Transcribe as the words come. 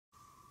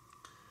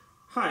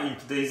Hi, in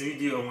today's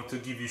video I want to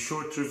give you a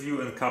short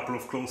review and a couple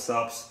of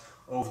close-ups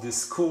of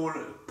this cool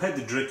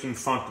pet drinking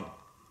fountain.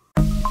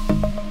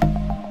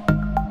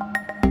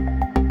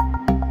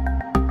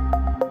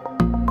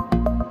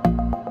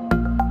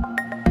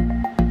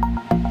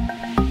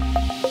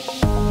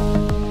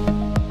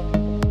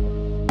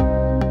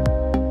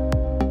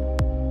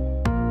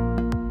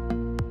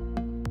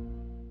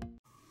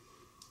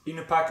 In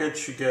a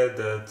package you get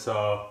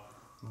that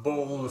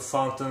bowl, the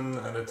fountain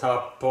and the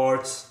top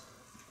parts,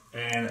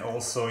 and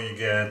also you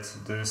get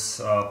this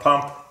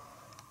pump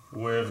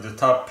with the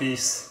top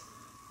piece,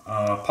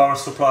 power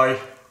supply,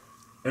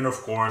 and of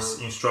course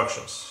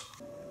instructions.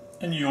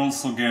 And you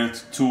also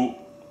get two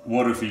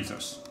water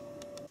filters.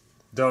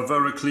 There are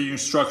very clear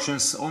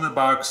instructions on the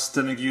box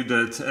telling you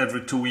that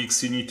every 2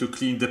 weeks you need to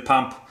clean the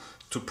pump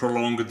to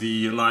prolong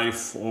the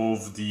life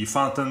of the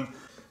fountain.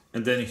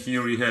 And then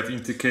here you have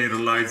indicator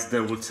lights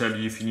that will tell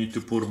you if you need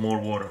to put more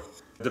water.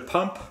 The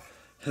pump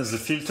has a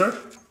filter,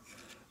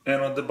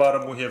 and on the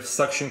bottom we have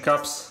suction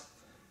cups,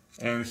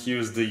 and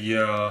here's the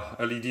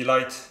LED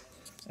light,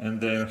 and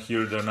then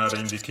here there are another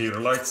indicator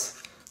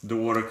lights. The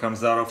water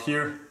comes out of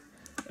here.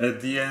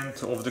 At the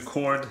end of the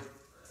cord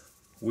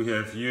we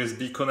have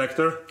USB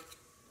connector,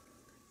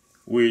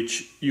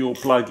 which you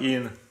plug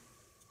in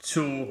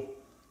to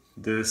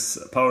this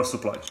power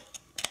supply.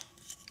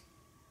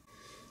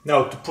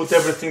 Now, to put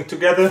everything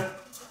together,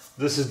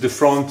 this is the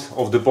front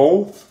of the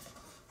bowl.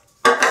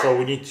 So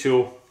we need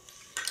to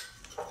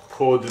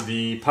put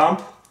the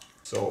pump.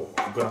 So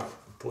I'm gonna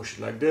push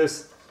it like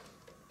this.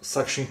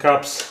 Suction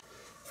cups.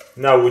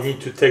 Now we need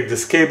to take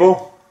this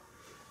cable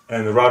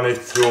and run it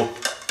through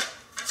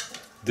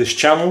this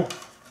channel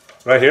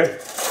right here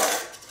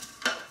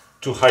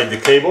to hide the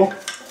cable.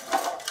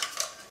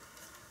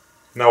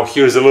 Now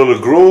here's a little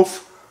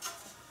groove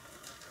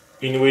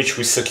in which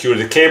we secure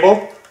the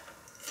cable.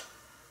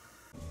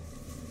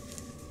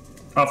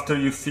 After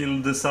you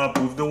fill this up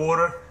with the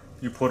water,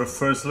 you put a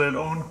first lid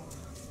on,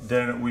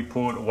 then we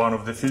put one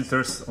of the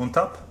filters on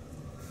top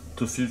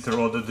to filter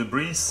all the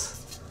debris,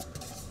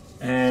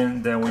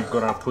 and then we're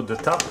gonna put the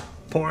top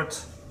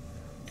part,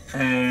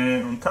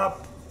 and on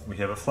top we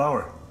have a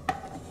flower.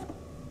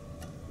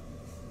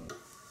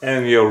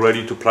 And we are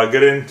ready to plug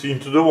it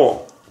into the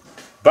wall.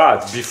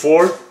 But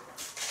before,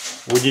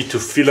 we need to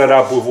fill it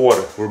up with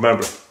water.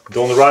 Remember,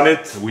 don't run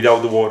it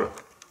without the water.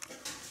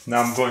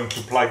 Now I'm going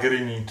to plug it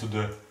into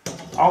the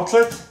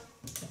outlet,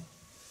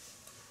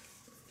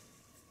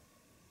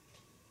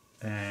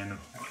 and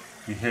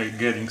we're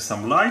getting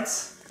some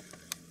lights,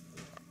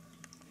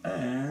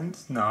 and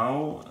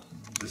now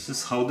this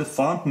is how the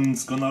fountain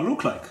is gonna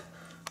look like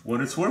when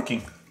it's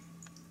working.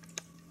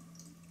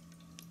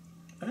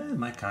 And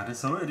my cat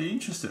is already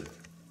interested.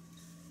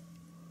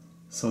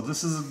 So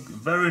this is a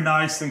very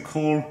nice and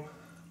cool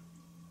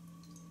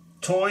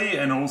toy,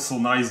 and also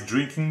nice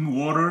drinking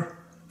water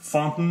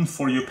fountain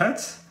for your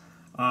pet.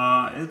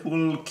 It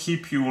will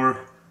keep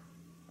your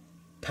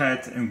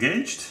pet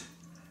engaged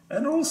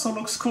and also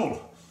looks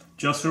cool.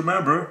 Just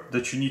remember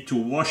that you need to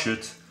wash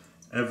it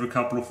every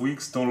couple of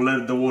weeks. Don't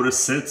let the water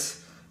sit,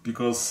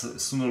 because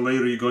sooner or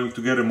later you're going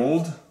to get a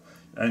mold,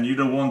 and you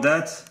don't want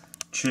that.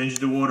 Change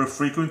the water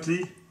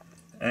frequently,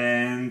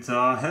 and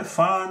have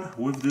fun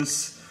with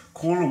this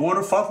cool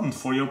water fountain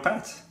for your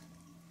pet.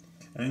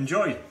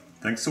 Enjoy.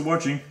 Thanks for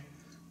watching.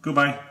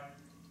 Goodbye.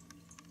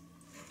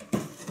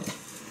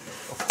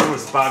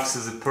 This box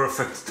is a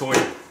perfect toy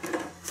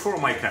for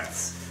my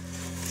cats.